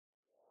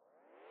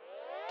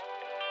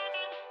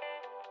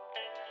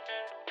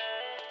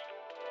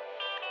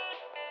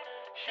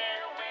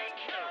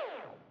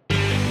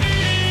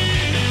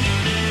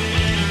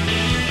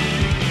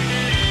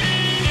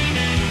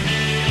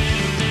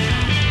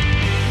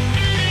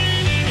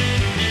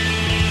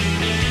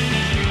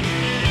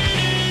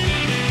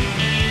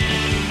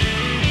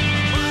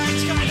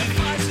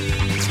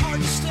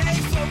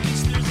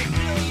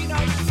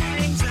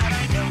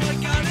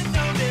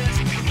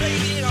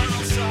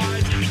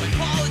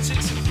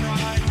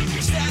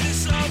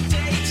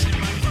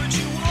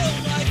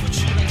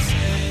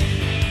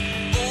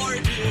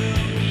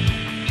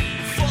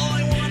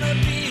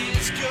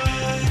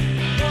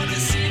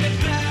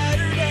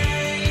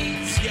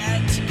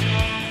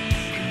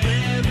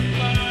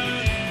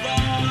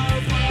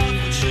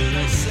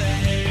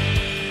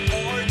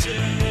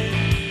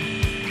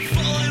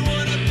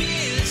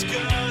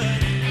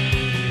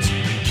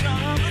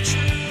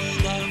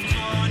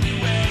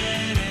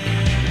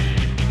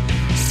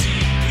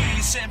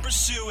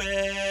pursue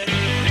it.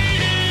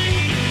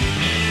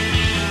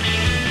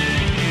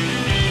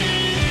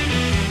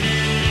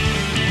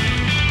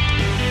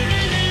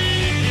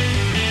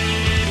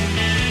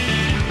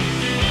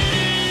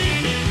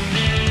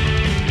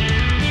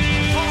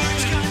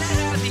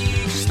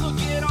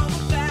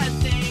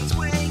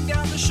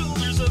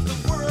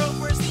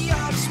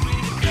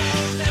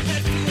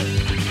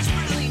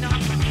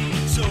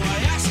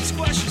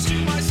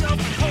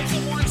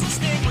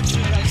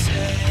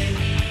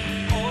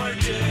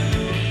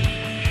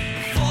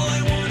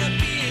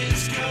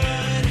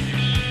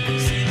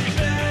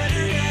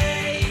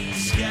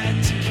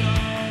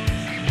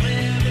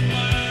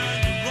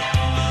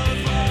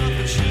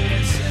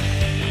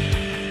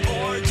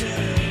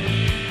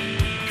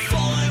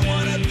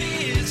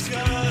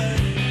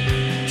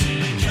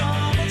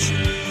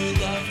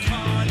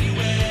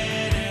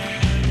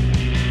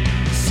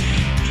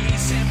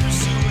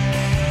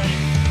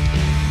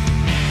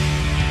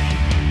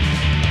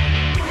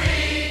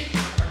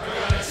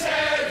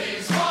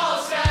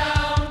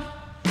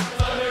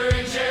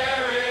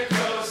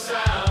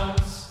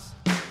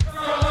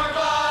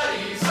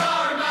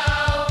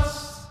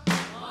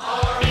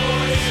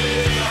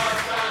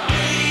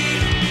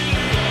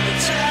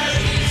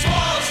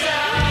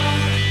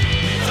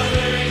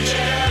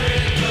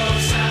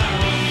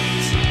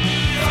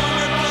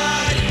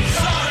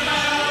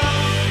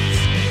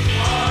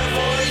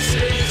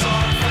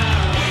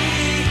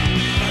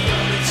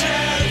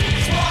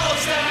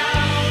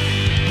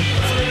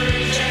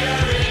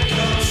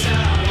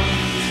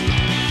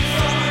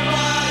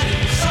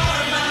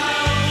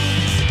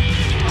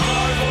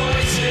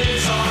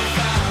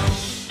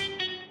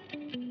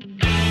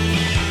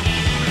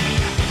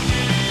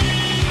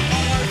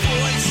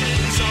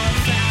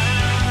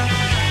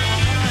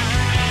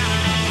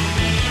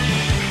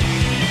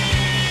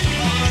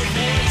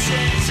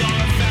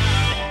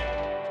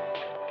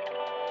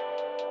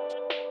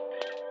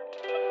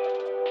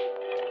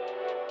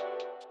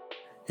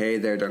 Hey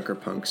there, Dunker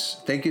Punks.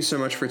 Thank you so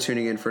much for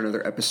tuning in for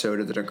another episode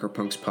of the Dunker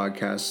Punks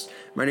podcast.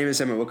 My name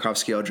is Emmett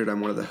Wachowski-Eldred.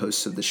 I'm one of the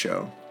hosts of the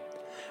show.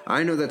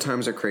 I know that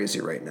times are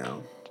crazy right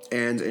now,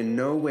 and in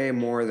no way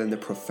more than the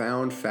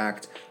profound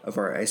fact of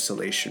our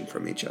isolation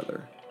from each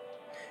other.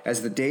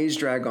 As the days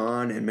drag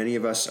on and many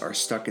of us are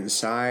stuck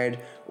inside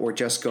or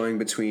just going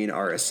between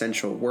our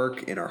essential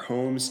work in our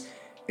homes,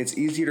 it's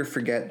easy to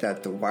forget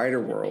that the wider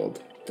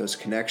world, those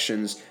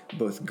connections,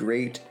 both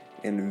great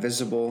and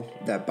invisible,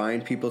 that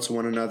bind people to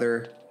one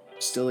another,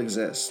 still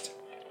exist.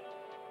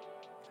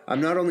 I'm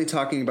not only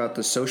talking about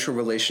the social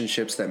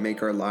relationships that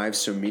make our lives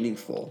so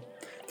meaningful,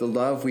 the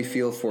love we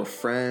feel for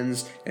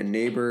friends and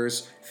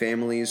neighbors,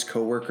 families,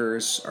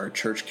 coworkers, our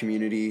church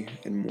community,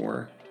 and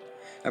more.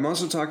 I'm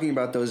also talking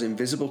about those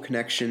invisible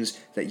connections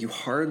that you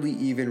hardly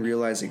even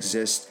realize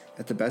exist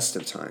at the best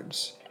of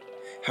times.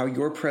 How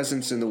your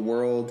presence in the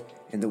world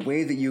and the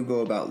way that you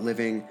go about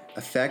living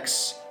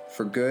affects,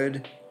 for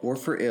good or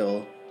for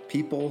ill,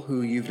 people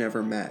who you've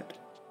never met.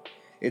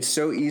 It's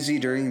so easy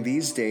during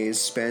these days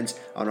spent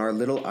on our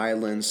little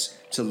islands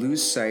to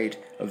lose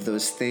sight of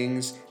those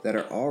things that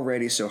are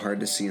already so hard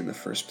to see in the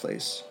first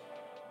place.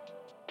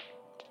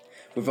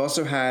 We've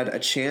also had a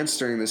chance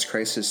during this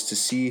crisis to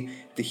see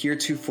the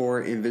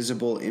heretofore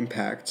invisible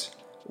impact,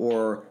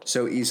 or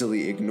so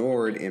easily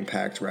ignored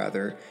impact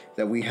rather,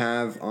 that we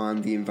have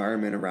on the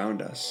environment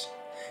around us.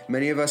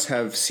 Many of us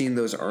have seen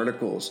those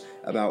articles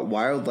about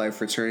wildlife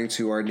returning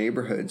to our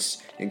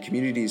neighborhoods and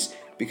communities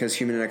because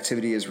human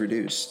activity is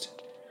reduced.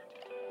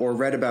 Or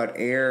read about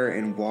air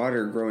and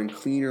water growing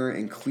cleaner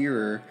and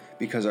clearer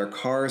because our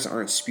cars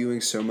aren't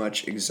spewing so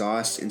much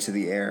exhaust into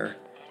the air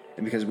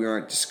and because we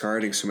aren't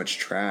discarding so much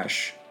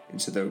trash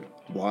into the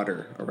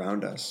water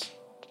around us.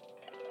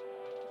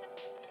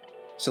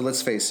 So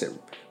let's face it,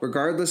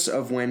 regardless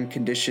of when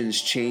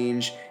conditions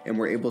change and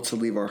we're able to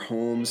leave our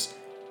homes,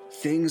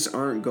 things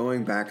aren't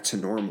going back to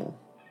normal.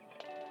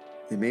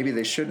 And maybe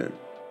they shouldn't.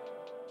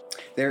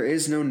 There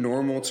is no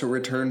normal to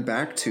return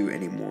back to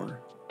anymore.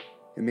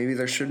 And maybe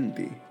there shouldn't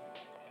be.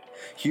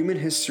 Human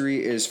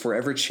history is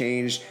forever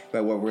changed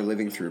by what we're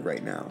living through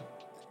right now.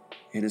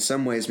 And in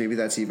some ways, maybe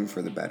that's even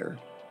for the better.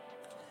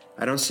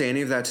 I don't say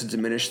any of that to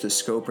diminish the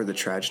scope or the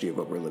tragedy of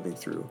what we're living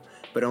through,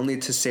 but only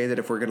to say that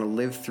if we're going to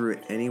live through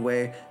it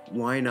anyway,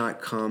 why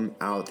not come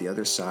out the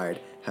other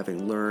side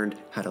having learned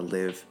how to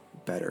live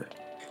better?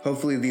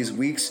 Hopefully these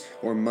weeks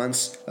or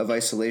months of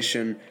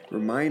isolation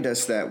remind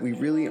us that we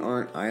really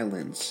aren't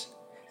islands,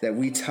 that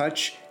we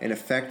touch and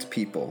affect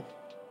people,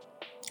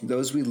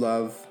 those we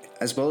love,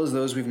 as well as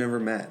those we've never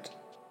met.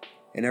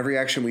 And every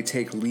action we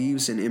take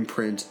leaves an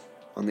imprint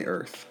on the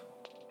earth.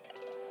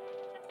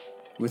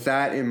 With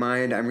that in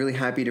mind, I'm really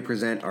happy to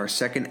present our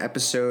second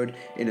episode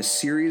in a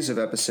series of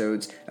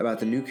episodes about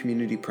the New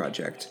Community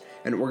Project,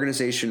 an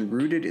organization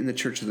rooted in the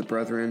Church of the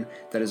Brethren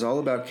that is all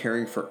about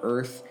caring for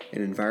earth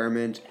and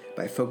environment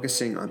by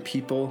focusing on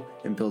people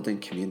and building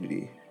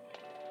community.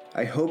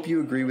 I hope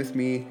you agree with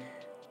me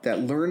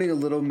that learning a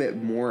little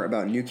bit more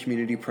about New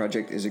Community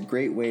Project is a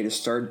great way to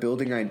start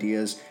building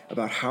ideas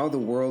about how the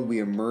world we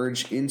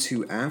emerge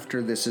into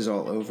after this is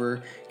all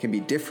over can be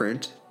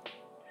different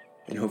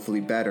and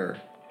hopefully better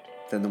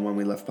than the one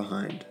we left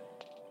behind.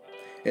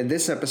 In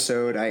this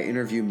episode, I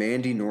interview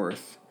Mandy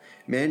North.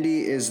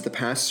 Mandy is the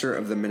pastor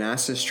of the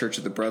Manassas Church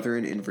of the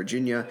Brethren in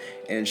Virginia,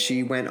 and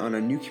she went on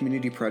a New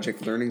Community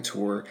Project learning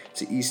tour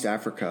to East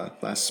Africa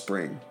last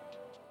spring.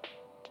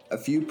 A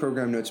few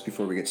program notes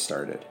before we get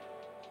started.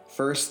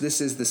 First, this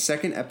is the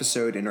second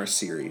episode in our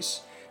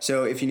series.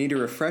 So if you need a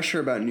refresher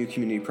about New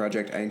Community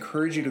Project, I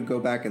encourage you to go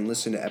back and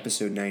listen to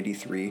episode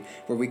 93,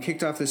 where we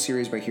kicked off this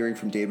series by hearing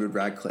from David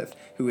Radcliffe,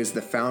 who is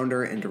the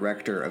founder and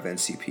director of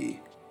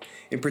NCP.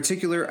 In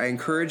particular, I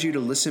encourage you to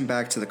listen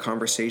back to the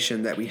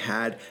conversation that we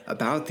had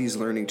about these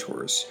learning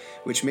tours,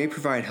 which may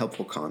provide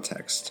helpful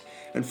context.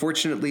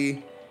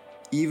 Unfortunately,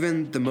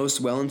 even the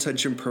most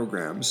well-intentioned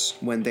programs,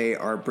 when they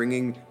are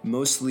bringing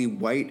mostly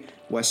white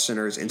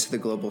Westerners into the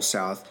global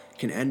South,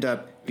 can end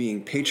up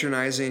being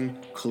patronizing,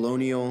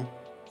 colonial,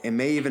 and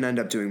may even end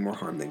up doing more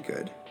harm than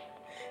good.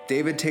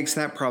 David takes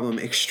that problem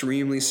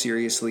extremely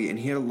seriously, and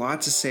he had a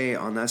lot to say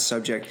on that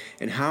subject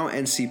and how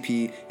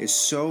NCP is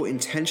so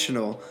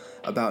intentional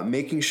about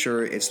making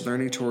sure its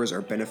learning tours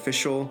are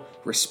beneficial,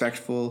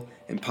 respectful,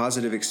 and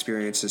positive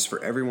experiences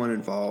for everyone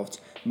involved,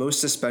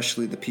 most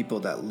especially the people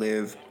that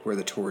live where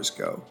the tours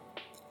go.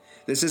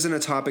 This isn't a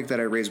topic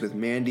that I raised with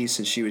Mandy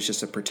since she was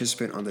just a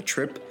participant on the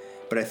trip,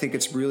 but I think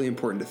it's really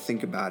important to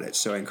think about it,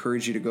 so I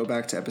encourage you to go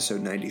back to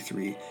episode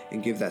 93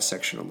 and give that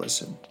section a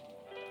listen.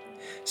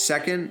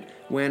 Second,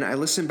 when I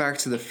listened back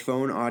to the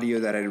phone audio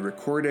that I had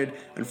recorded,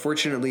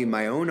 unfortunately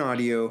my own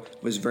audio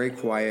was very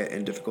quiet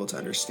and difficult to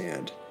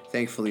understand.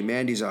 Thankfully,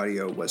 Mandy's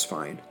audio was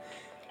fine.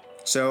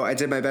 So I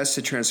did my best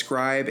to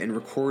transcribe and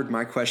record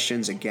my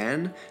questions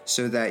again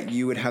so that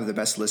you would have the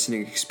best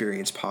listening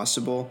experience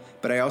possible,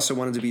 but I also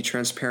wanted to be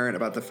transparent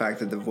about the fact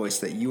that the voice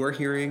that you are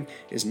hearing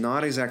is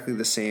not exactly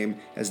the same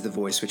as the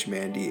voice which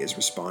Mandy is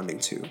responding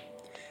to.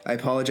 I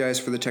apologize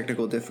for the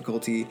technical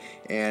difficulty,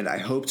 and I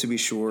hope to be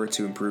sure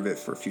to improve it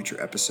for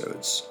future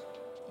episodes.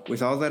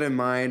 With all that in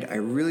mind, I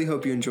really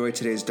hope you enjoyed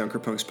today's Dunker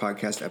Punks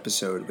podcast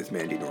episode with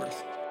Mandy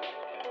North.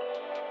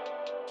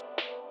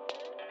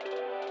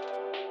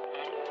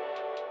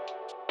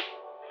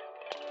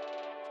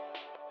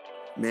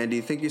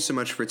 Mandy, thank you so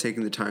much for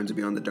taking the time to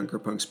be on the Dunker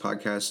Punks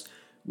podcast.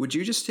 Would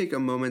you just take a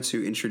moment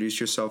to introduce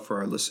yourself for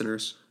our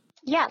listeners?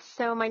 Yes,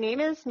 so my name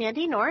is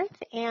Mandy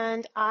North,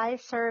 and I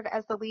serve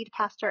as the lead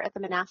pastor at the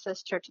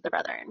Manassas Church of the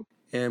Brethren.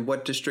 And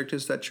what district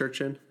is that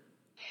church in?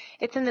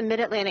 It's in the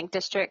Mid-Atlantic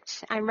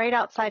District. I'm right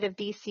outside of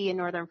D.C. in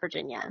Northern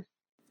Virginia.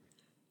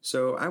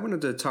 So I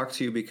wanted to talk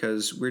to you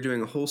because we're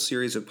doing a whole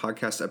series of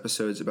podcast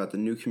episodes about the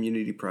New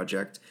Community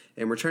Project,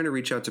 and we're trying to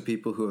reach out to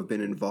people who have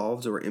been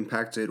involved or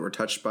impacted or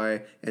touched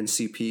by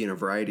NCP in a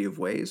variety of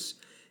ways.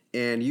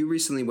 And you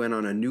recently went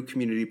on a New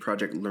Community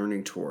Project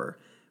learning tour.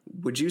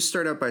 Would you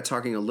start out by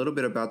talking a little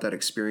bit about that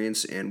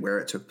experience and where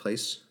it took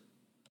place?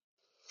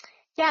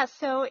 Yeah,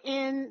 so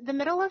in the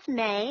middle of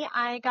May,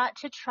 I got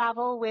to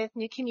travel with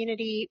New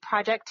Community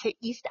Project to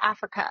East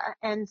Africa.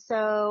 And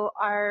so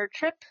our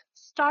trip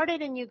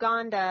started in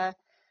Uganda.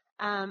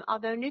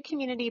 Although New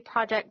Community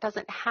Project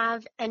doesn't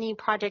have any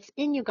projects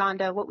in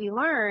Uganda, what we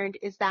learned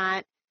is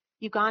that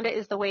Uganda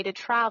is the way to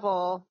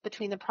travel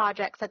between the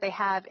projects that they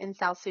have in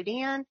South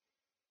Sudan,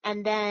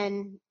 and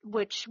then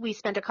which we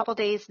spent a couple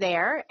days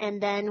there,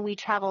 and then we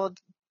traveled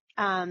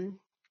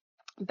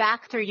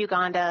back through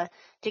Uganda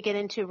to get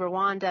into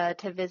Rwanda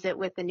to visit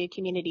with the New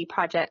Community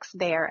Projects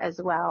there as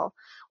well.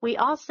 We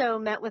also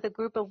met with a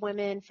group of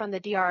women from the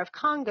DR of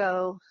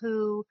Congo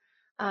who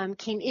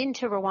came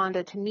into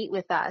Rwanda to meet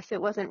with us.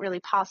 It wasn't really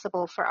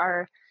possible for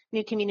our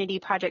New Community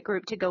Project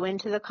group to go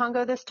into the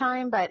Congo this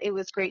time, but it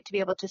was great to be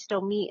able to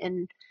still meet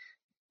and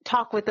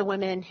talk with the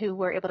women who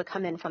were able to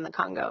come in from the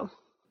Congo.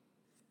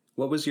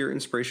 What was your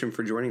inspiration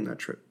for joining that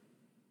trip?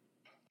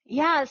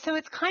 Yeah, so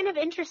it's kind of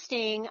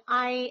interesting.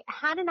 I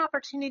had an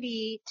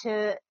opportunity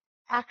to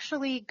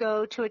actually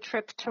go to a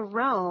trip to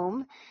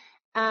Rome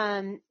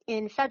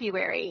in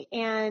February,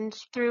 and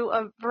through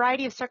a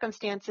variety of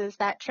circumstances,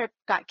 that trip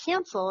got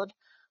canceled,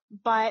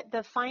 but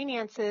the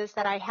finances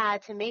that I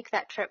had to make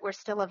that trip were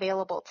still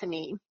available to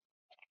me.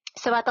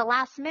 So at the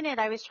last minute,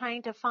 I was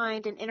trying to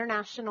find an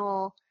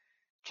international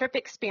trip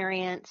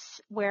experience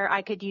where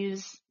I could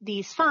use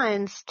these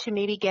funds to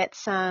maybe get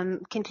some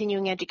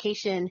continuing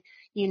education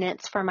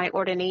units for my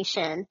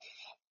ordination.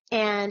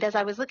 And as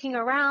I was looking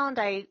around,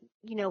 I,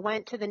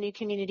 went to the New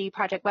Community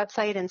Project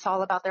website and saw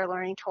about their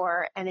learning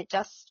tour, and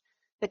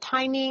the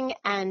timing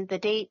and the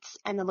dates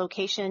and the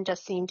location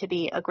just seemed to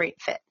be a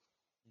great fit.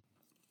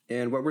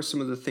 And what were some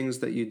of the things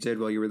that you did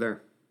while you were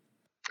there?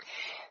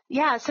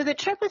 Yeah, so the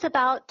trip was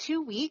about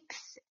 2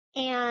 weeks,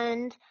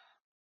 and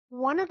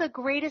one of the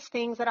greatest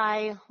things that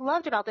I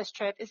loved about this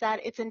trip is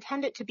that it's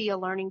intended to be a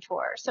learning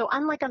tour. So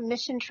unlike a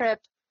mission trip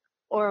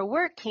or a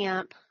work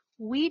camp,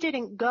 we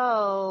didn't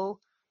go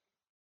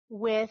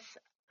with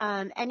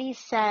any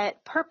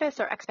set purpose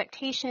or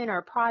expectation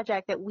or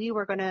project that we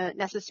were going to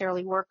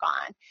necessarily work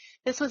on.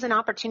 This was an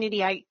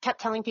opportunity. I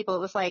kept telling people,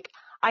 it was like,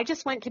 I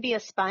just went to be a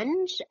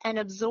sponge and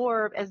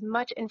absorb as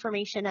much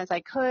information as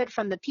I could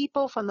from the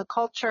people, from the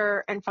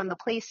culture, and from the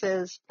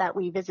places that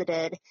we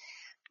visited.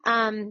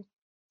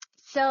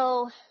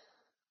 So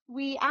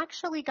we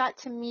actually got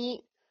to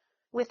meet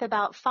with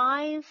about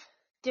 5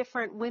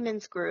 different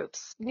women's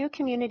groups. New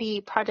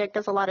Community Project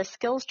does a lot of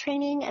skills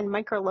training and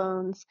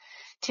microloans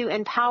to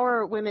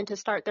empower women to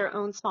start their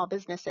own small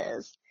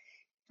businesses.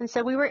 And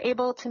so we were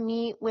able to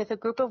meet with a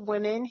group of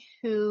women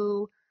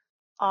who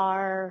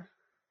are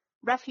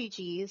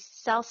refugees,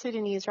 South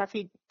Sudanese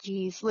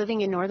refugees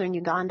living in northern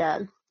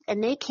Uganda.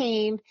 And they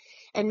came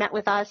and met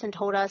with us and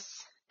told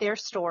us their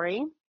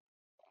story.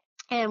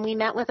 And we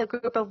met with a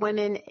group of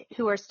women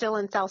who are still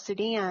in South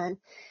Sudan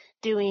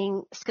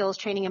doing skills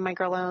training and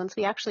microloans.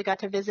 We actually got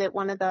to visit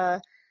one of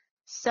the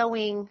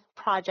sewing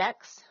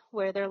projects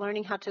where they're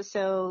learning how to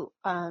sew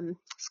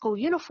school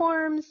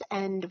uniforms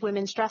and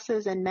women's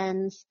dresses and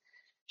men's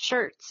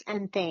shirts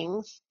and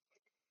things.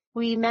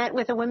 We met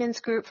with a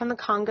women's group from the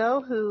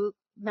Congo who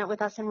met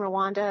with us in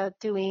Rwanda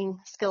doing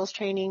skills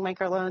training,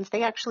 microloans.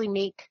 They actually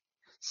make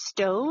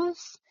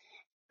stoves,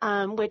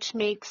 which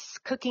makes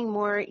cooking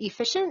more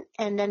efficient,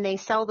 and then they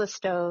sell the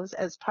stoves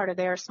as part of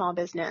their small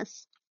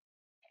business.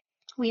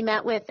 We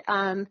met with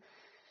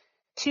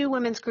 2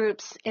 women's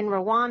groups in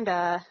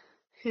Rwanda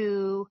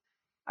who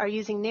are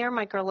using their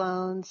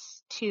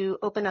microloans to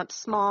open up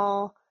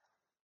small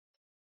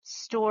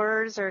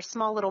stores or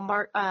small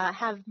little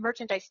have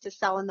merchandise to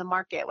sell in the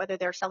market, whether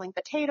they're selling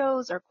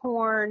potatoes or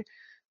corn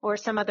or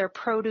some other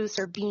produce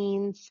or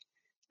beans.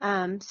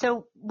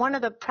 So one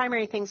of the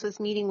primary things was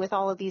meeting with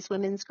all of these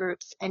women's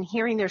groups and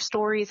hearing their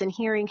stories and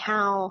hearing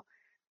how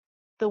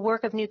the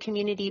work of New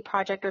Community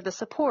Project or the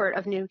support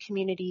of New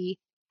Community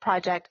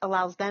Project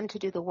allows them to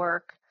do the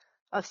work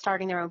of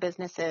starting their own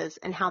businesses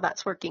and how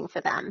that's working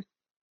for them.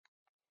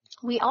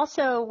 We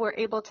also were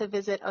able to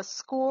visit a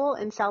school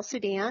in South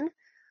Sudan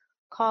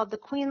called the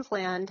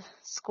Queensland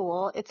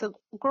School. It's a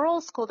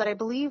girls' school that I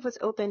believe was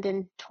opened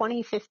in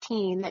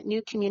 2015 that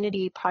New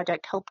Community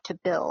Project helped to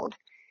build.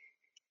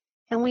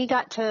 And we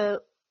got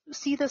to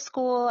see the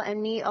school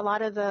and meet a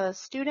lot of the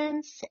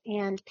students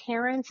and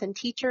parents and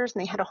teachers,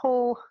 and they had a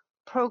whole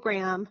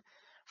program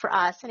for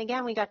us. And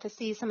again, we got to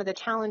see some of the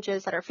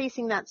challenges that are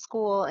facing that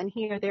school and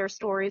hear their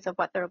stories of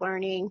what they're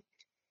learning.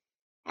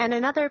 And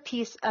another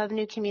piece of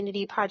New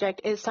Community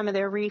Project is some of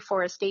their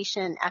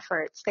reforestation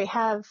efforts. They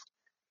have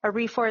a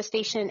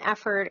reforestation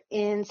effort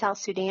in South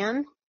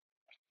Sudan,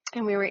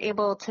 and we were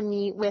able to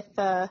meet with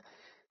the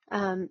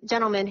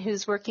gentleman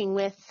who's working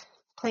with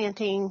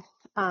planting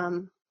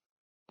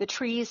the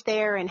trees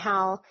there and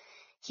how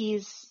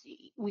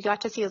we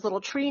got to see his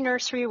little tree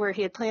nursery where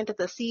he had planted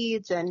the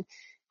seeds and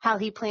how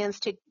he plans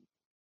to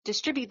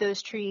distribute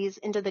those trees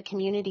into the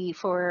community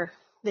for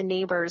the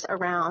neighbors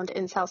around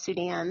in South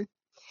Sudan.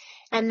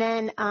 And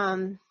then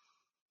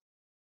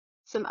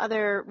some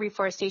other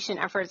reforestation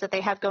efforts that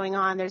they have going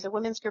on. There's a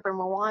women's group in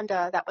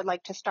Rwanda that would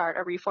like to start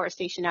a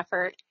reforestation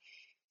effort.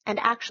 And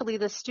actually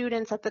the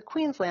students at the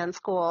Queensland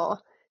School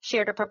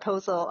shared a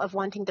proposal of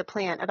wanting to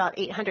plant about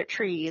 800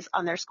 trees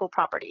on their school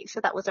property. So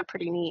that was a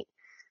pretty neat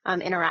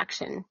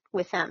interaction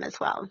with them as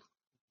well.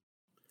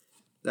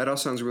 That all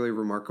sounds really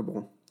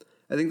remarkable.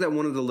 I think that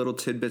one of the little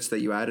tidbits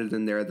that you added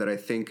in there that I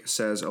think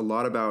says a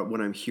lot about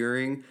what I'm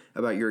hearing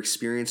about your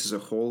experience as a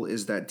whole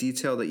is that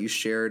detail that you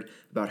shared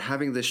about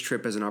having this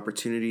trip as an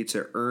opportunity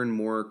to earn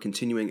more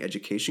continuing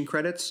education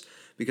credits,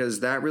 because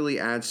that really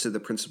adds to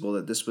the principle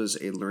that this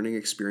was a learning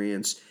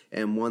experience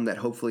and one that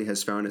hopefully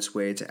has found its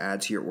way to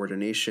add to your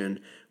ordination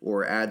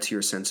or add to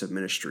your sense of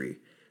ministry.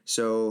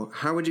 So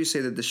how would you say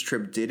that this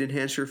trip did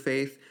enhance your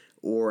faith,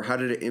 or how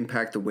did it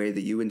impact the way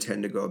that you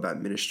intend to go about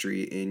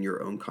ministry in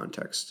your own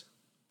context?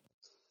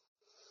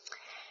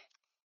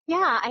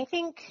 Yeah, I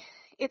think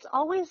it's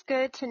always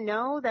good to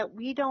know that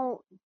we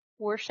don't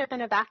worship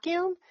in a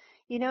vacuum.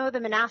 You know, the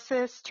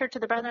Manassas Church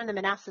of the Brethren, the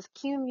Manassas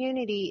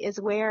community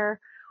is where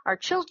our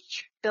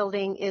church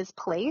building is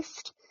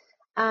placed.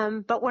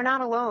 But we're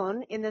not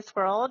alone in this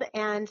world,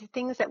 and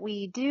things that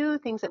we do,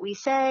 things that we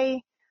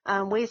say,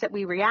 ways that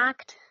we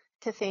react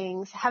to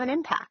things have an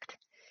impact.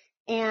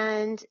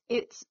 And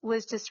it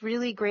was just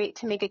really great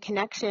to make a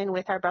connection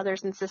with our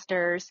brothers and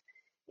sisters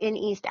in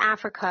East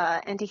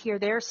Africa and to hear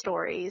their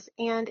stories.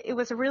 And it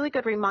was a really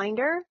good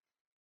reminder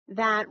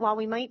that while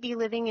we might be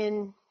living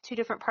in 2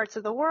 different parts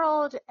of the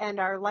world and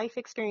our life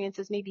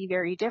experiences may be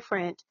very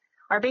different,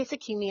 our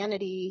basic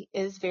humanity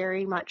is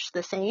very much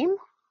the same.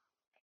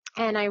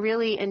 And I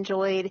really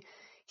enjoyed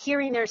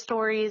hearing their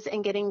stories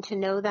and getting to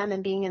know them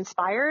and being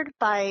inspired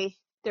by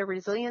their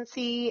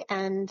resiliency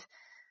and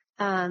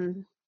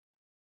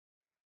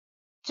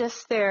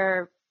just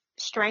their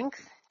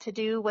strength to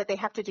do what they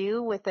have to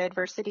do with the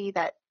adversity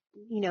that,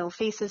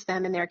 faces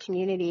them in their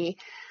community.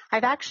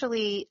 I've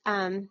actually,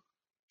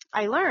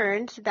 I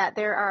learned that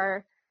there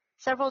are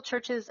several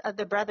churches of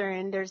the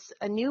Brethren. There's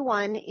a new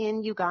one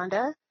in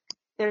Uganda.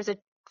 There's a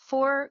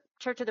 4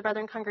 Church of the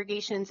Brethren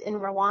congregations in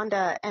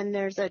Rwanda, and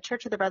there's a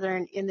Church of the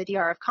Brethren in the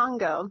DR of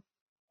Congo.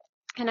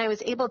 And I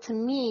was able to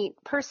meet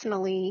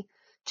personally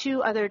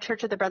 2 other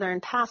Church of the Brethren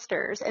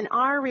pastors, and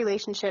our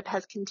relationship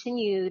has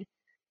continued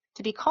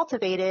to be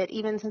cultivated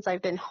even since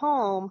I've been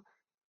home,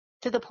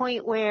 to the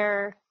point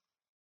where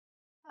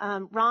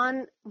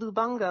Ron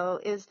Lubongo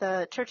is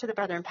the Church of the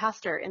Brethren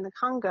pastor in the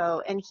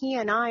Congo, and he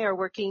and I are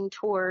working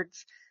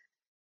towards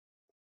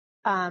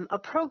a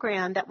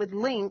program that would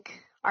link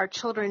our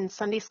children's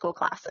Sunday school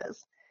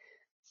classes.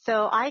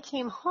 So I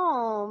came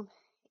home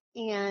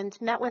and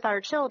met with our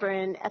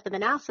children at the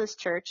Manassas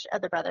Church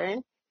of the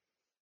Brethren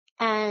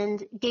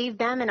and gave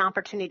them an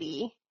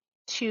opportunity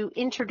to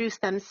introduce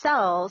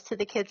themselves to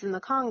the kids in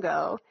the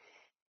Congo.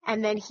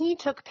 And then he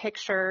took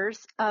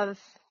pictures of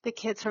the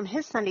kids from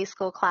his Sunday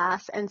school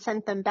class and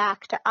sent them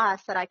back to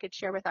us that I could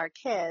share with our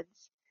kids.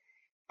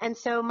 And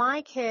so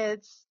my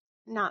kids,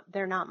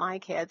 they're not my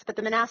kids, but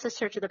the Manassas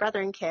Church of the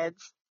Brethren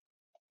kids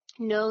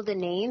know the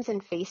names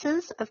and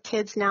faces of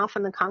kids now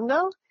from the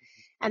Congo,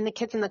 and the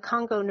kids in the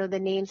Congo know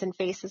the names and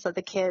faces of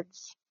the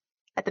kids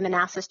at the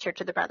Manassas Church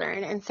of the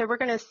Brethren. And so we're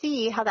going to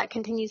see how that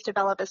continues to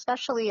develop,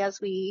 especially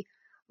as we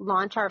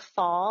launch our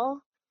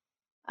fall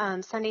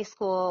Sunday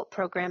school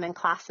program and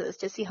classes,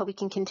 to see how we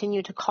can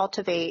continue to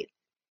cultivate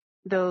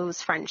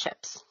those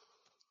friendships.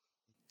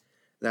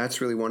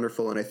 That's really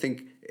wonderful. And I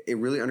think it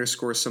really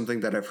underscores something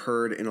that I've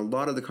heard in a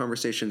lot of the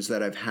conversations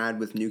that I've had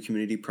with New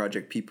Community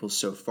Project people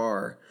so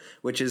far,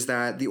 which is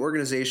that the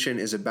organization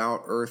is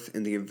about Earth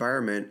and the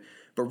environment,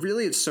 but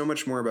really it's so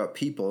much more about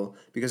people,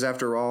 because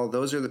after all,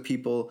 those are the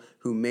people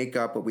who make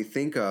up what we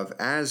think of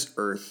as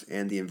Earth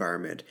and the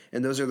environment.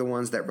 And those are the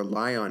ones that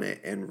rely on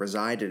it and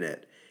reside in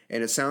it.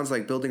 And it sounds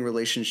like building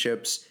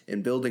relationships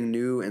and building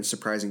new and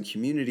surprising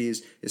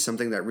communities is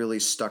something that really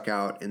stuck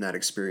out in that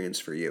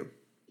experience for you.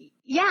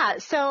 Yeah,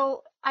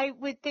 so I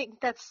would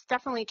think that's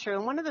definitely true.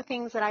 And one of the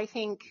things that I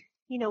think,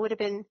 would have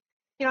been,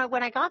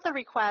 when I got the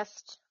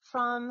request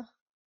from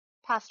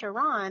Pastor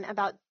Ron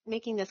about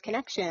making this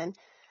connection,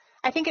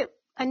 I think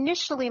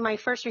initially my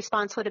first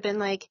response would have been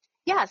like,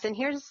 yes, and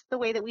here's the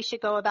way that we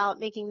should go about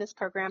making this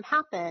program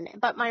happen.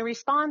 But my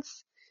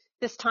response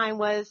this time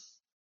was,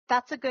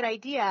 that's a good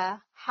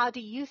idea. How do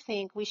you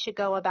think we should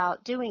go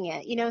about doing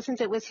it? Since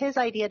it was his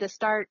idea to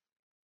start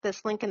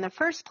this link in the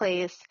first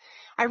place,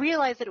 I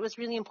realized that it was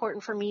really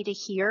important for me to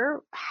hear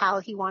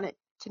how he wanted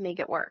to make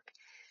it work.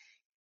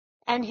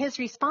 And his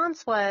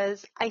response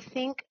was, I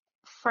think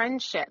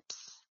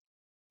friendships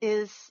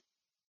is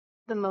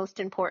the most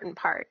important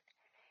part.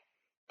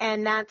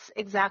 And that's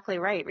exactly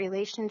right.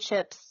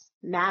 Relationships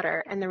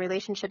matter, and the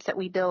relationships that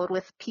we build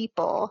with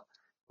people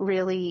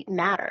really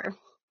matter.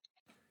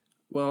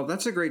 Well,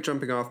 that's a great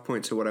jumping off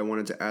point to what I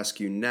wanted to ask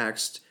you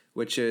next,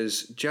 which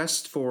is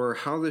just for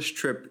how this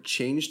trip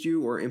changed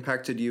you or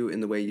impacted you in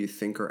the way you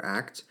think or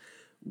act.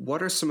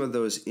 What are some of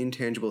those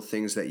intangible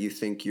things that you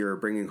think you're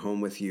bringing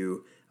home with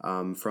you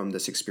from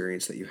this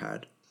experience that you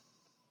had?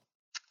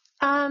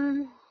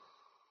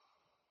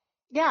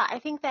 Yeah, I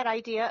think that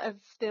idea of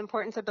the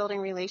importance of building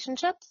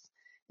relationships,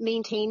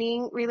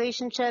 maintaining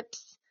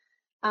relationships,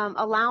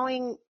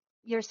 allowing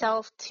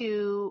yourself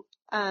to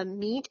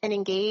meet and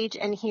engage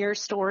and hear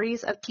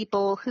stories of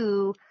people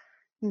who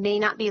may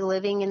not be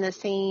living in the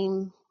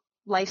same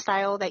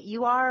lifestyle that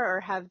you are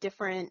or have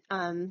different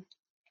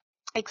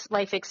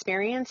life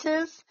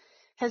experiences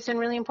has been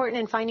really important,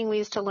 in finding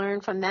ways to learn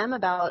from them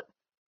about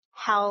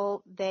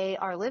how they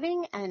are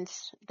living and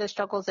the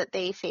struggles that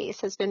they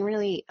face has been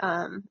really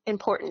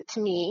important to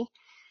me.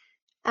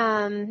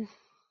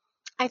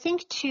 I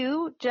think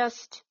too,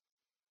 just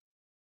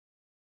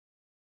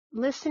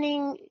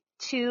listening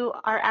to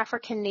our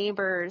African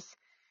neighbors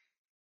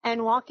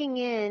and walking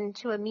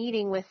into a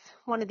meeting with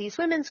one of these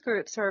women's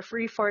groups or a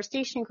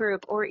reforestation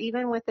group, or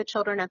even with the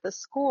children at the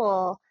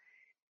school,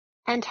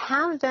 and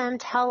have them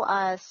tell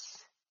us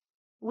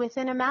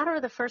within a matter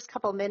of the first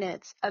couple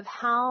minutes of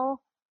how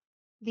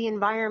the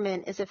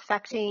environment is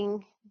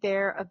affecting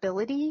their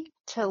ability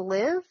to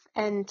live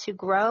and to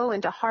grow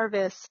and to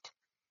harvest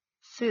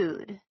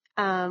food,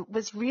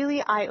 was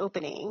really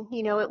eye-opening.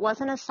 It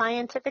wasn't a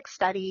scientific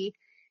study.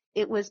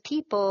 It was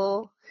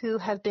people who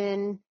have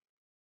been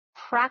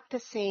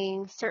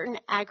practicing certain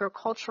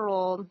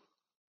agricultural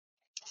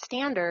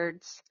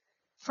standards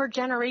for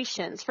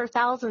generations, for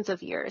thousands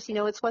of years.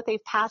 It's what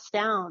they've passed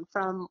down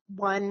from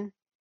one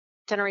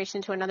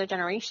generation to another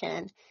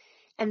generation.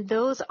 And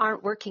those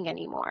aren't working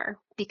anymore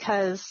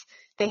because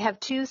they have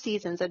 2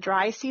 seasons, a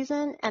dry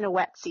season and a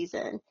wet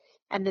season.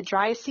 And the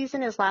dry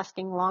season is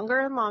lasting longer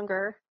and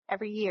longer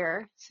every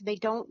year, so they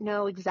don't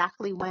know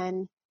exactly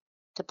when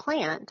to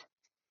plant.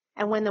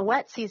 And when the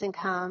wet season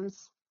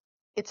comes,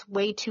 it's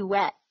way too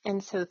wet,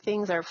 and so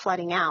things are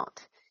flooding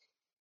out.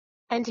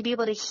 And to be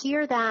able to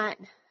hear that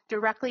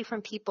directly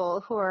from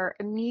people who are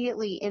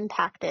immediately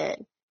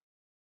impacted,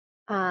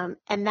 and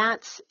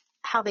that's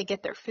how they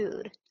get their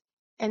food.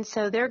 And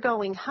so they're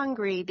going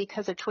hungry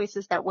because of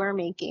choices that we're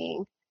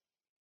making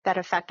that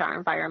affect our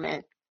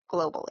environment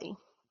globally.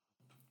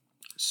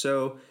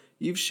 So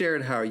You've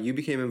shared how you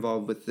became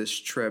involved with this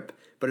trip,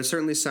 but it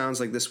certainly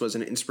sounds like this was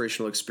an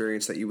inspirational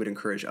experience that you would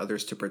encourage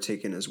others to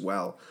partake in as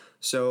well.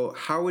 So,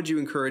 how would you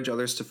encourage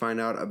others to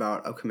find out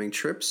about upcoming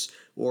trips,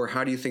 or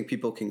how do you think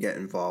people can get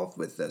involved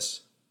with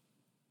this?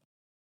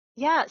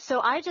 Yeah,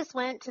 so I just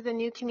went to the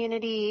New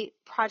Community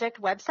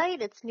Project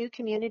website. It's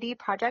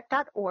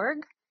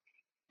newcommunityproject.org.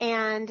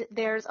 And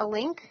there's a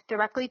link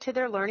directly to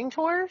their learning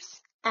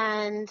tours,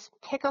 and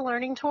pick a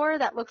learning tour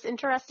that looks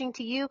interesting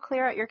to you,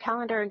 clear out your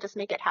calendar and just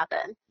make it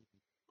happen.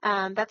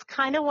 That's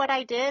kind of what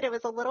I did. It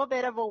was a little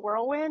bit of a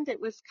whirlwind.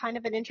 It was kind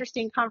of an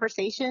interesting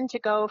conversation to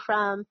go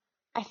from,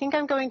 I think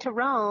I'm going to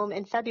Rome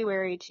in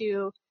February,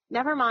 to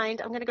never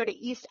mind, I'm going to go to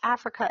East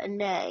Africa in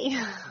May.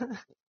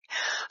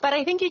 But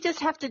I think you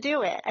just have to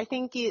do it. I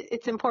think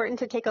it's important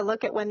to take a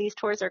look at when these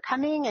tours are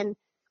coming, and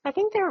I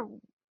think they're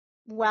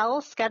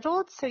well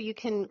scheduled, so you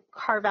can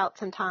carve out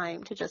some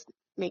time to just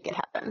make it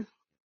happen.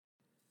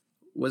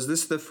 Was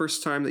this the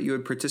first time that you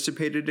had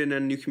participated in a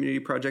New Community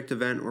Project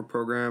event or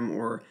program,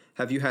 or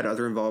have you had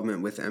other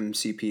involvement with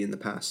MCP in the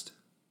past?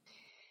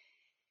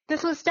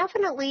 This was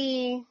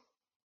definitely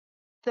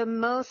the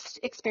most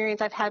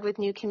experience I've had with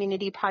New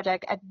Community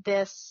Project at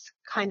this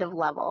kind of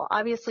level.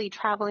 Obviously,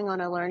 traveling on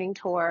a learning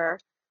tour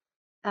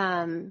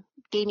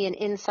gave me an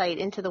insight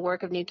into the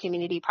work of New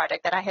Community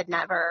Project that I had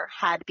never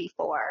had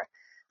before.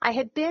 I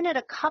had been at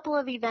a couple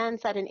of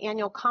events at an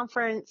annual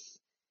conference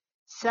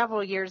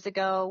several years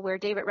ago where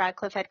David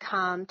Radcliffe had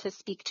come to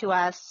speak to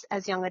us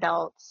as young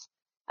adults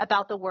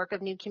about the work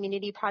of New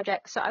Community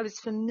Project. So I was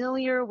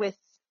familiar with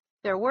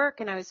their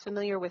work and I was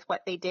familiar with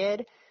what they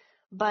did,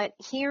 but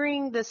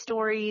hearing the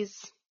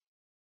stories,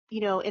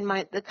 in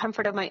the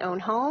comfort of my own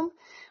home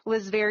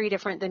was very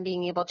different than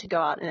being able to go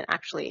out and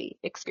actually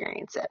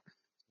experience it.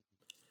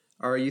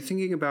 Are you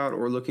thinking about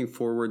or looking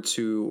forward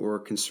to or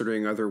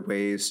considering other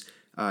ways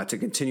to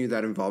continue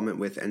that involvement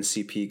with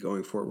NCP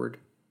going forward?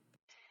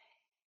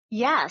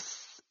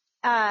 Yes.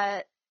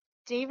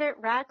 David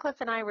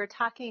Radcliffe and I were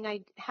talking.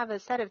 I have a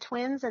set of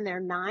twins and they're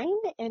 9,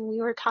 and we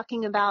were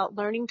talking about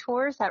learning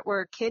tours that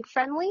were kid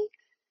friendly.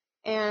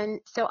 And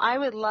so I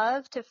would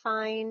love to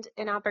find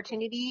an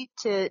opportunity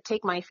to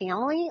take my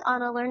family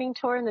on a learning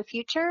tour in the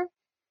future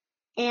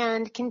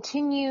and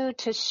continue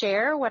to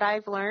share what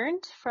I've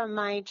learned from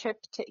my trip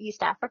to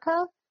East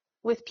Africa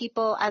with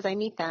people as I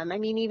meet them. I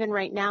mean, even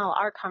right now,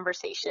 our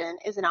conversation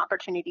is an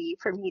opportunity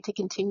for me to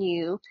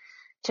continue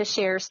to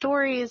share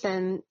stories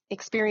and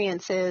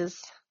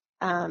experiences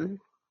that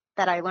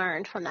I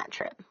learned from that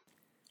trip.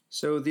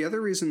 So the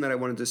other reason that I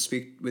wanted to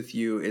speak with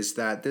you is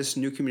that this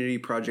New Community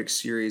Project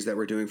series that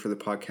we're doing for the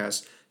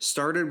podcast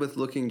started with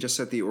looking just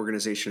at the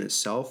organization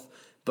itself,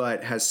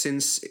 but has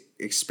since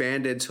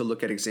expanded to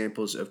look at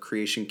examples of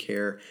creation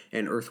care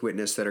and earth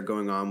witness that are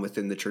going on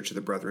within the Church of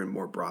the Brethren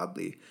more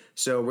broadly.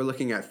 So we're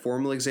looking at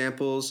formal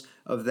examples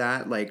of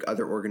that, like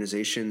other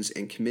organizations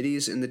and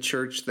committees in the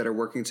church that are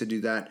working to do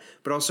that,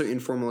 but also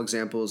informal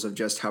examples of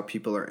just how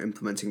people are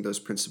implementing those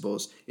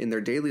principles in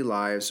their daily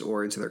lives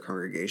or into their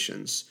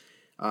congregations.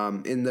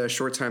 In the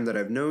short time that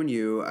I've known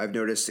you, I've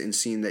noticed and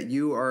seen that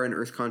you are an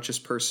earth-conscious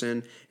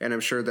person, and I'm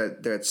sure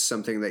that that's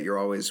something that you're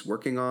always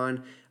working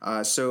on.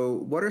 So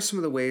what are some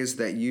of the ways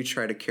that you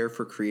try to care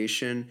for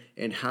creation,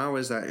 and how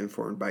is that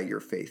informed by your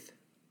faith?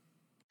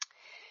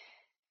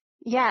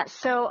 Yeah,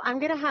 so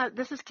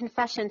this is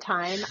confession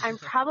time. I'm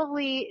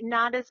probably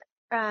not as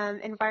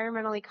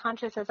environmentally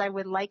conscious as I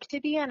would like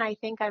to be, and I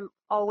think I'm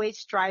always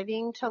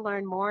striving to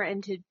learn more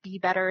and to be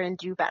better and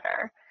do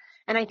better.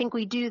 And I think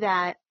we do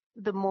that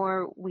the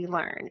more we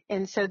learn.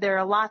 And so there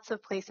are lots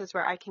of places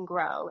where I can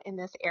grow in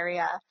this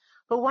area.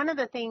 But one of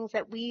the things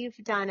that we've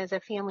done as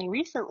a family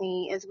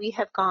recently is we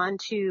have gone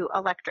to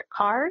electric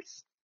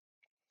cars.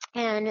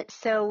 And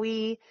so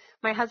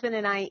my husband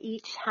and I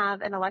each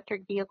have an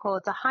electric vehicle.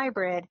 It's a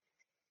hybrid.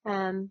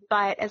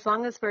 But as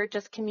long as we're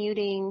just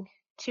commuting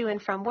to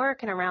and from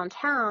work and around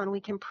town,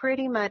 we can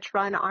pretty much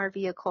run our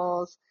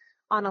vehicles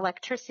on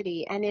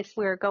electricity. And if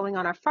we're going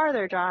on a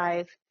farther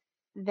drive,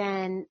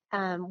 then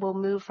we'll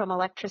move from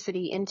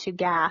electricity into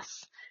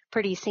gas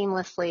pretty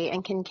seamlessly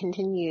and can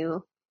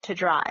continue to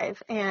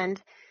drive. And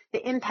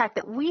the impact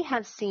that we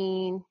have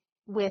seen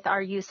with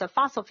our use of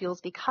fossil fuels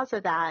because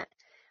of that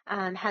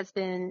has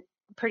been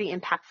pretty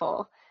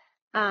impactful.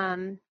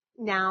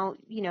 Now,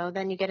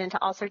 then you get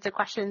into all sorts of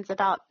questions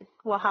about,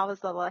 well, how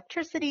is the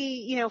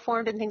electricity,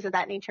 formed and things of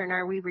that nature, and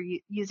are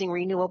we using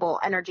renewable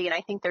energy? And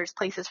I think there's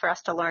places for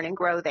us to learn and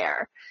grow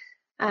there.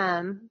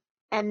 And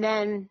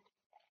then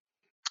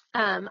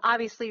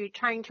obviously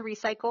trying to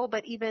recycle,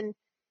 but even,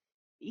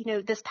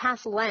 this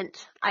past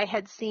Lent, I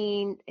had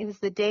seen, it was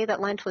the day that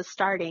Lent was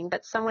starting,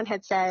 but someone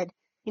had said,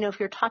 if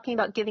you're talking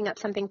about giving up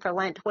something for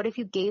Lent, what if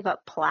you gave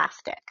up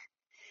plastic?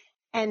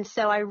 And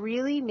so I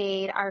really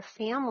made our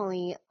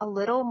family a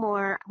little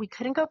more, we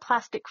couldn't go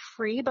plastic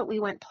free, but we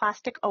went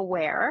plastic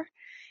aware.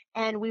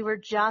 And we were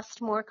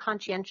just more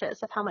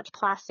conscientious of how much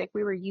plastic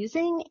we were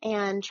using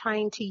and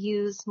trying to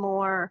use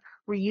more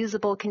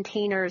reusable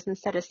containers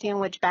instead of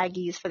sandwich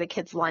baggies for the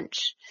kids'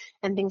 lunch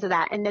and things of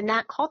that. And then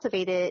that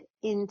cultivated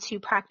into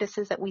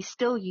practices that we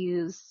still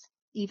use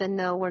even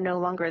though we're no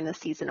longer in the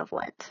season of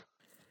Lent.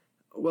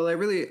 Well, I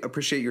really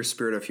appreciate your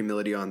spirit of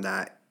humility on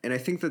that. And I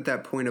think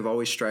that point of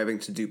always striving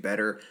to do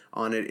better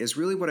on it is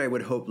really what I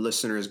would hope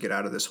listeners get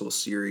out of this whole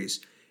series.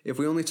 If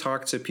we only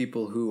talk to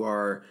people who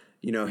are,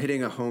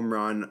 hitting a home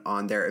run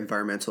on their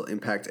environmental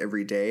impact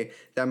every day,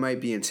 that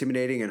might be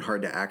intimidating and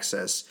hard to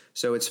access.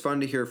 So it's fun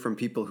to hear from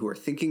people who are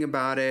thinking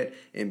about it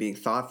and being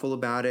thoughtful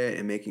about it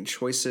and making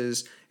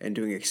choices and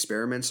doing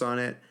experiments on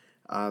it.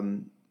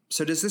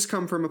 So does this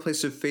come from a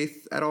place of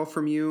faith at all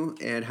from you?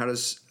 And how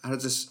does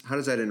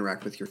that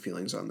interact with your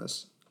feelings on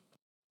this?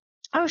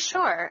 Oh,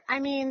 sure. I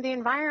mean, the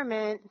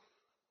environment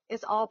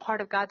is all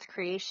part of God's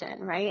creation,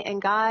 right?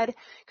 And God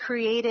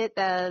created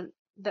the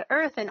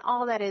earth and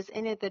all that is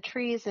in it, the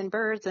trees and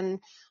birds and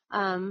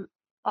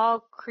all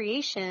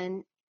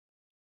creation.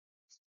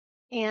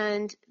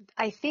 And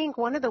I think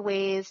one of the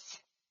ways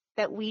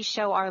that we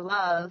show our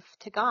love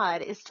to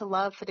God is to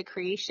love for the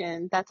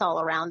creation that's all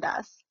around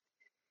us.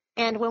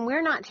 And when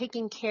we're not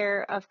taking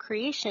care of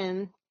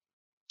creation,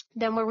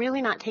 then we're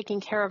really not taking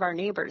care of our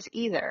neighbors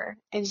either.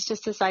 And it's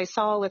just as I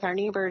saw with our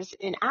neighbors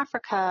in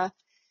Africa,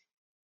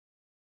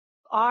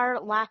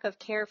 our lack of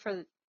care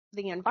for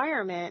the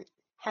environment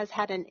has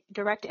had a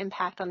direct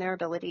impact on their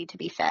ability to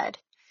be fed.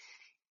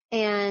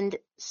 And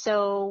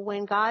so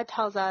when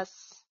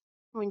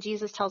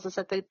Jesus tells us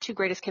that the two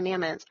greatest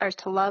commandments are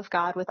to love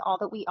God with all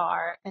that we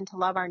are and to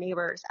love our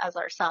neighbors as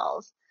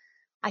ourselves,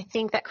 I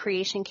think that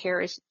creation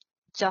care is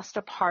just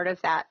a part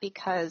of that,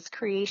 because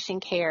creation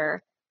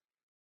care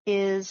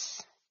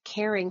is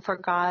caring for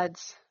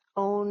God's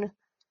own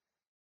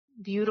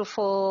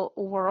beautiful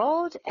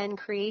world and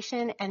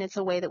creation, and it's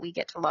a way that we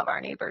get to love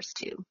our neighbors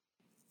too.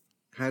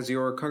 Has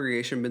your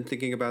congregation been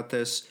thinking about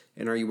this,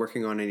 and are you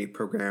working on any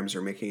programs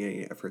or making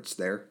any efforts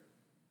there?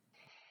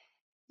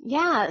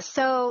 Yeah,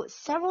 so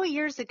several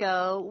years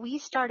ago, we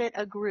started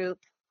a group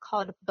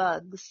called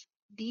BUGS,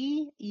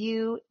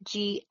 BUGS,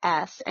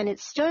 and it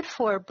stood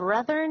for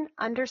Brethren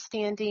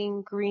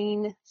Understanding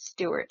Green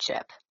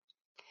Stewardship.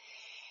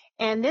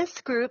 And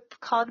this group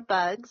called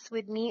BUGS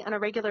would meet on a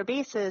regular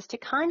basis to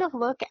kind of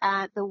look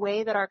at the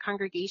way that our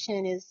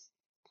congregation is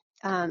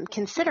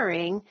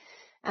considering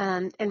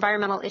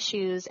environmental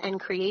issues and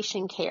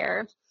creation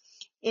care.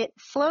 It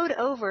flowed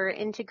over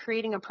into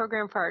creating a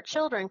program for our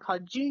children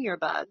called Junior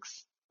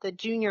BUGS, the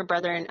Junior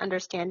Brethren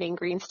Understanding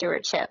Green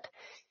Stewardship.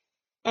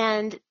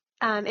 And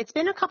it's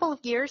been a couple of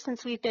years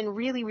since we've been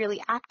really,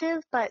 really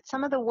active, but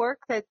some of the work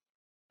that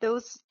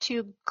those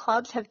two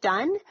clubs have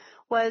done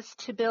was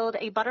to build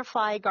a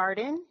butterfly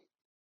garden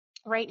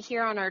right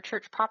here on our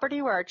church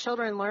property, where our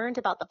children learned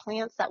about the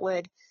plants that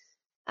would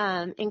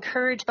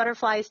encourage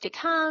butterflies to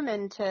come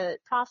and to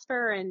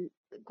prosper and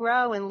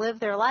grow and live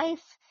their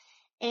life.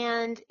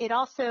 And it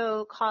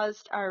also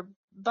caused our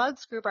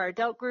BUGS group, our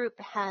adult group,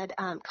 had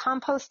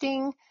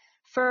composting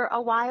for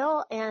a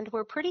while, and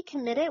we're pretty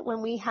committed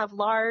when we have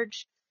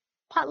large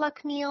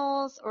potluck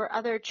meals or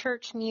other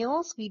church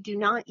meals. We do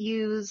not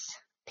use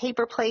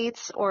paper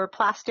plates or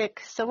plastic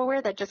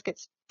silverware that just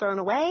gets thrown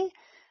away,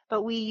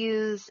 but we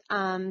use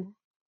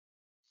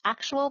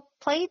actual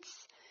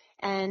plates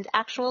and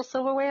actual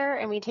silverware,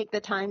 and we take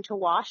the time to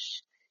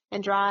wash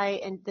and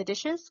dry the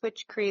dishes,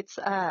 which creates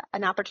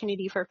an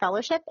opportunity for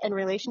fellowship and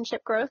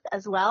relationship growth,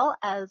 as well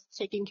as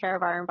taking care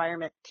of our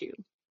environment too.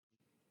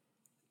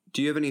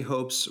 Do you have any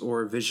hopes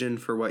or vision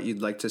for what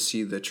you'd like to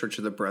see the Church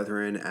of the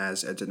Brethren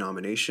as a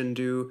denomination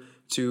do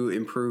to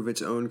improve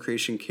its own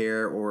creation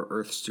care or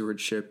earth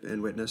stewardship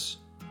and witness?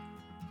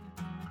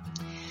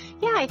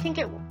 Yeah, I think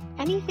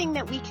anything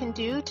that we can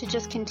do to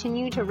just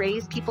continue to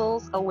raise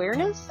people's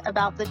awareness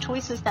about the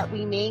choices that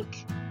we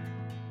make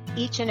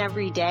each and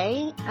every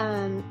day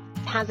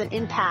has an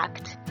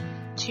impact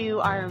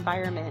to our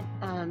environment.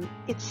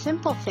 It's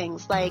simple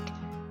things like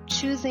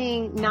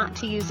choosing not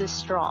to use a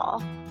straw,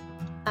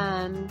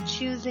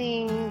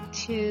 choosing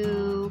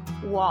to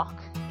walk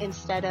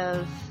instead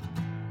of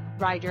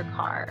ride your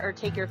car or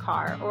take your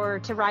car, or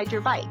to ride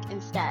your bike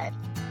instead.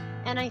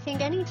 And I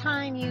think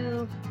anytime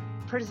you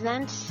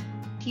present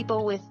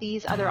people with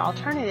these other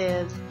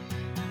alternatives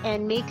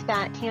and make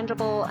that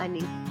tangible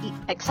and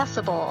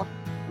accessible,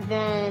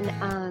 then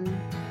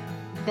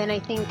I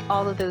think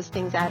all of those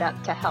things add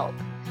up to help.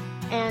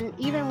 And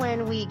even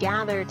when we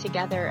gather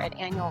together at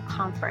annual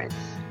conference,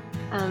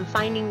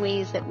 finding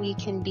ways that we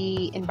can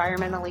be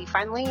environmentally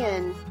friendly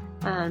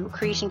and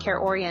creation care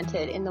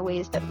oriented in the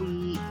ways that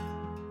we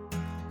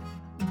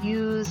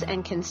use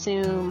and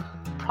consume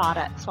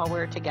products while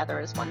we're together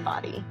as one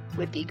body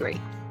would be great.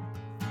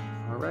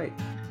 All right.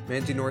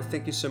 Mandy North,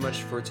 thank you so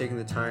much for taking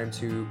the time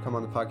to come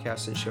on the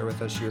podcast and share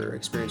with us your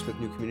experience with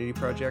New Community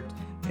Project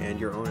and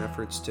your own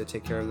efforts to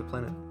take care of the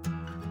planet.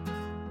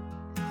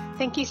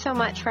 Thank you so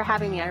much for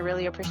having me. I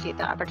really appreciate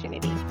the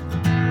opportunity.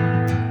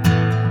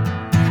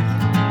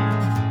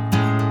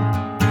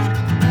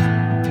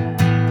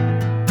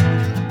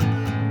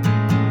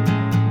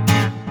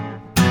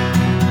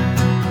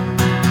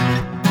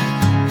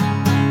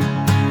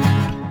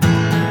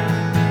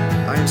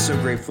 I am so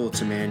grateful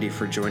to Mandy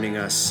for joining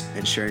us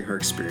and sharing her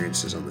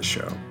experiences on the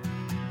show.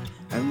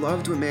 I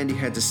loved what Mandy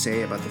had to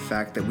say about the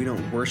fact that we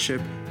don't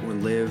worship or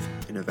live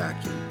in a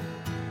vacuum,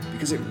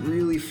 because it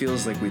really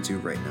feels like we do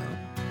right now.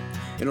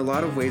 In a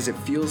lot of ways, it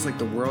feels like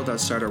the world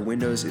outside our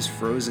windows is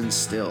frozen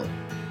still.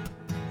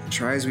 And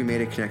try as we may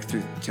to connect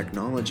through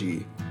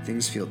technology,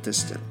 things feel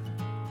distant.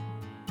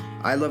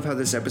 I love how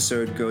this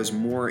episode goes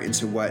more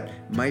into what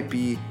might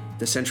be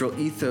the central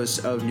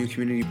ethos of New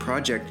Community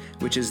Project,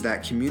 which is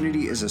that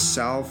community is a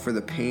salve for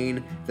the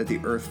pain that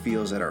the earth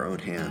feels at our own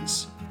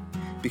hands.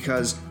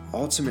 Because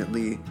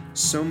ultimately,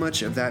 so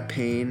much of that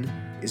pain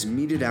is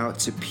meted out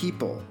to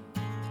people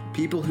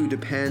who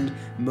depend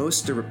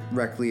most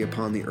directly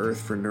upon the earth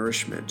for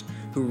nourishment,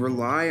 who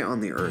rely on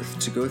the earth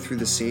to go through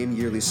the same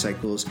yearly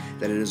cycles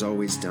that it has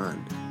always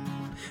done.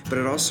 But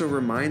it also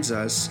reminds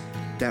us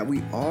that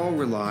we all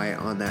rely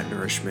on that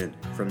nourishment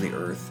from the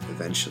earth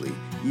eventually,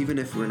 even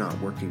if we're not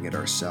working it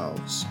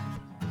ourselves.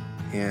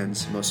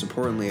 And most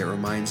importantly, it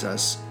reminds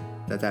us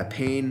that that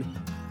pain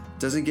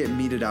doesn't get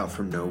meted out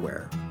from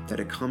nowhere, that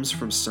it comes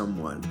from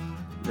someone,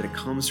 that it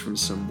comes from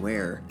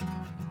somewhere,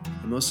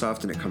 and most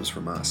often it comes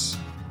from us.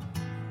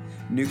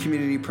 New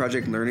Community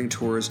Project learning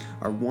tours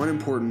are one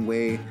important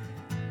way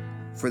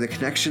for the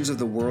connections of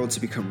the world to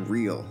become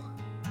real.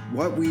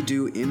 What we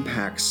do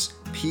impacts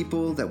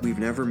people that we've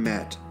never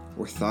met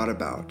or thought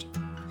about.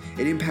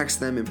 It impacts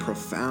them in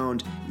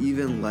profound,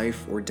 even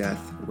life or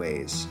death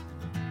ways.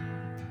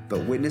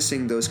 But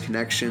witnessing those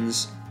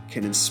connections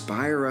can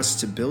inspire us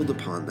to build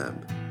upon them,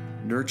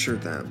 nurture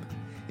them,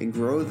 and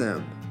grow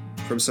them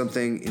from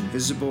something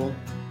invisible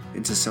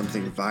into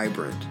something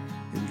vibrant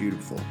and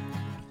beautiful.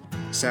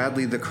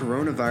 Sadly, the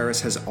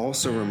coronavirus has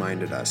also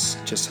reminded us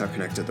just how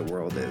connected the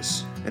world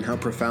is and how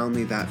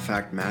profoundly that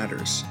fact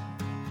matters.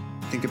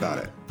 Think about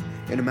it.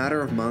 In a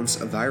matter of months,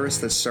 a virus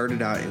that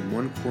started out in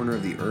one corner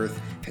of the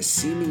earth has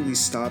seemingly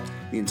stopped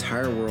the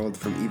entire world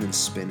from even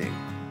spinning.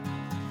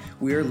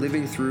 We are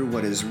living through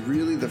what is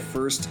really the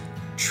first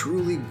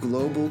truly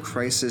global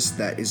crisis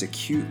that is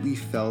acutely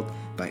felt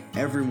by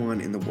everyone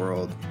in the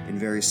world in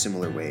very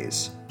similar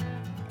ways.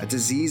 A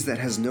disease that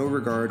has no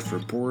regard for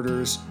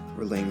borders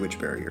or language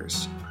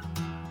barriers.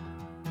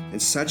 And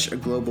such a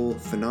global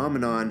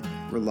phenomenon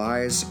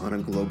relies on a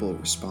global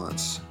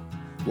response.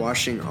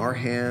 Washing our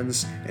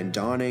hands and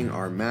donning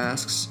our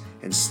masks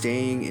and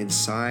staying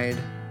inside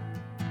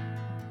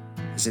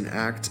is an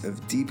act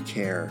of deep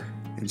care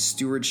and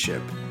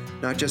stewardship,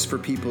 not just for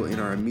people in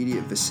our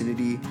immediate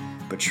vicinity,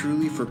 but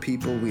truly for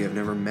people we have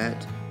never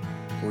met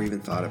or even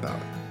thought about.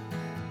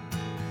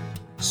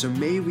 So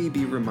may we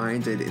be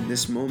reminded in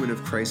this moment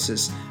of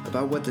crisis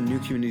about what the New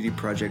Community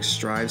Project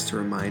strives to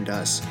remind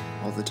us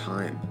all the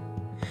time,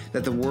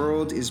 that the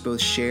world is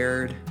both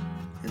shared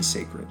and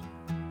sacred.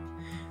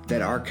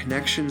 That our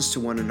connections to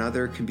one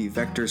another can be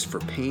vectors for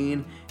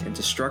pain and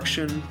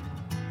destruction,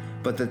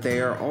 but that they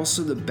are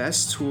also the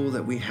best tool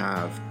that we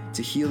have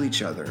to heal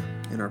each other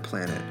and our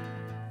planet.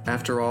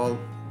 After all,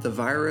 the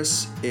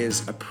virus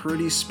is a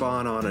pretty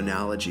spot-on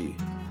analogy,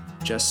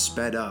 just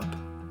sped up,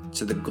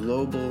 to the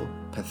global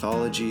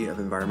pathology of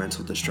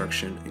environmental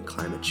destruction and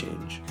climate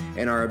change.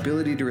 And our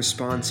ability to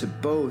respond to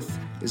both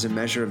is a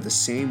measure of the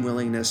same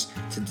willingness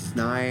to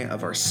deny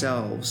of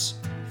ourselves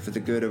for the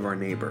good of our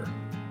neighbor,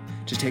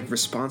 to take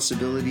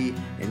responsibility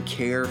and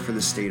care for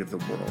the state of the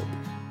world.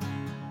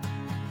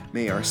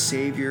 May our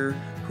Savior,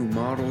 who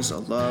models a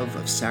love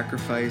of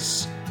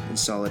sacrifice and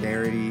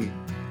solidarity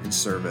and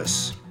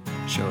service,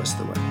 show us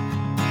the way.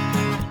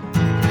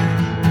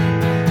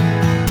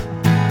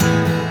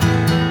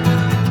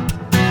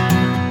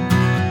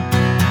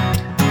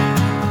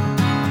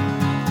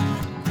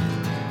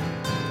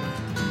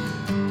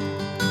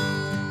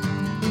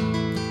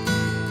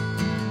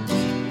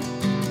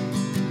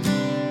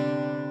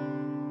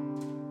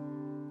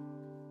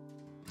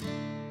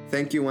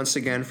 Thank you once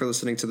again for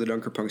listening to the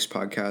Dunkerpunks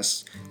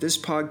podcast. This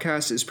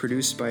podcast is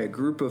produced by a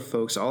group of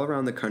folks all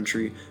around the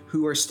country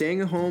who are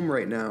staying at home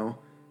right now,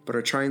 but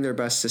are trying their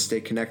best to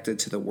stay connected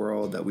to the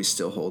world that we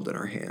still hold in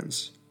our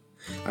hands.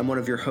 I'm one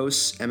of your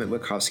hosts, Emmett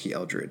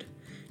Wachowski-Eldred.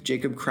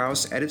 Jacob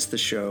Kraus edits the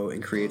show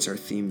and creates our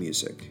theme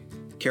music.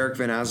 Carrick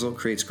Van Azel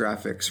creates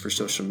graphics for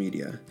social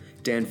media.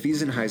 Dan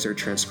Fiesenheiser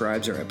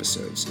transcribes our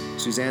episodes.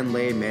 Suzanne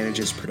Lay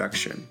manages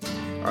production.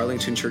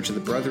 Arlington Church of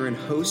the Brethren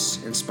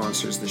hosts and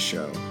sponsors the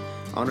show.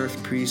 On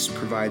Earth Priest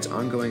provides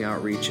ongoing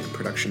outreach and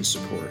production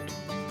support.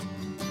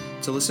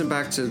 To listen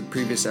back to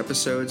previous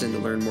episodes and to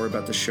learn more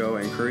about the show,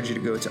 I encourage you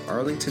to go to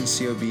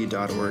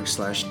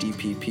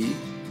arlingtoncob.org/DPP.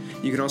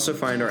 You can also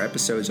find our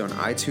episodes on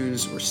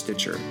iTunes or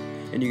Stitcher,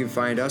 and you can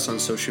find us on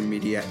social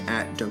media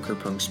at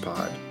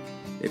DunkerPunksPod.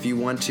 If you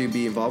want to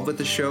be involved with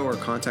the show or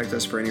contact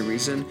us for any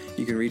reason,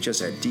 you can reach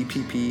us at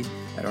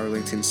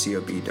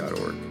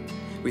dpp@arlingtoncob.org.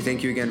 We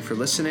thank you again for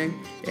listening,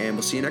 and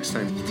we'll see you next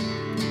time.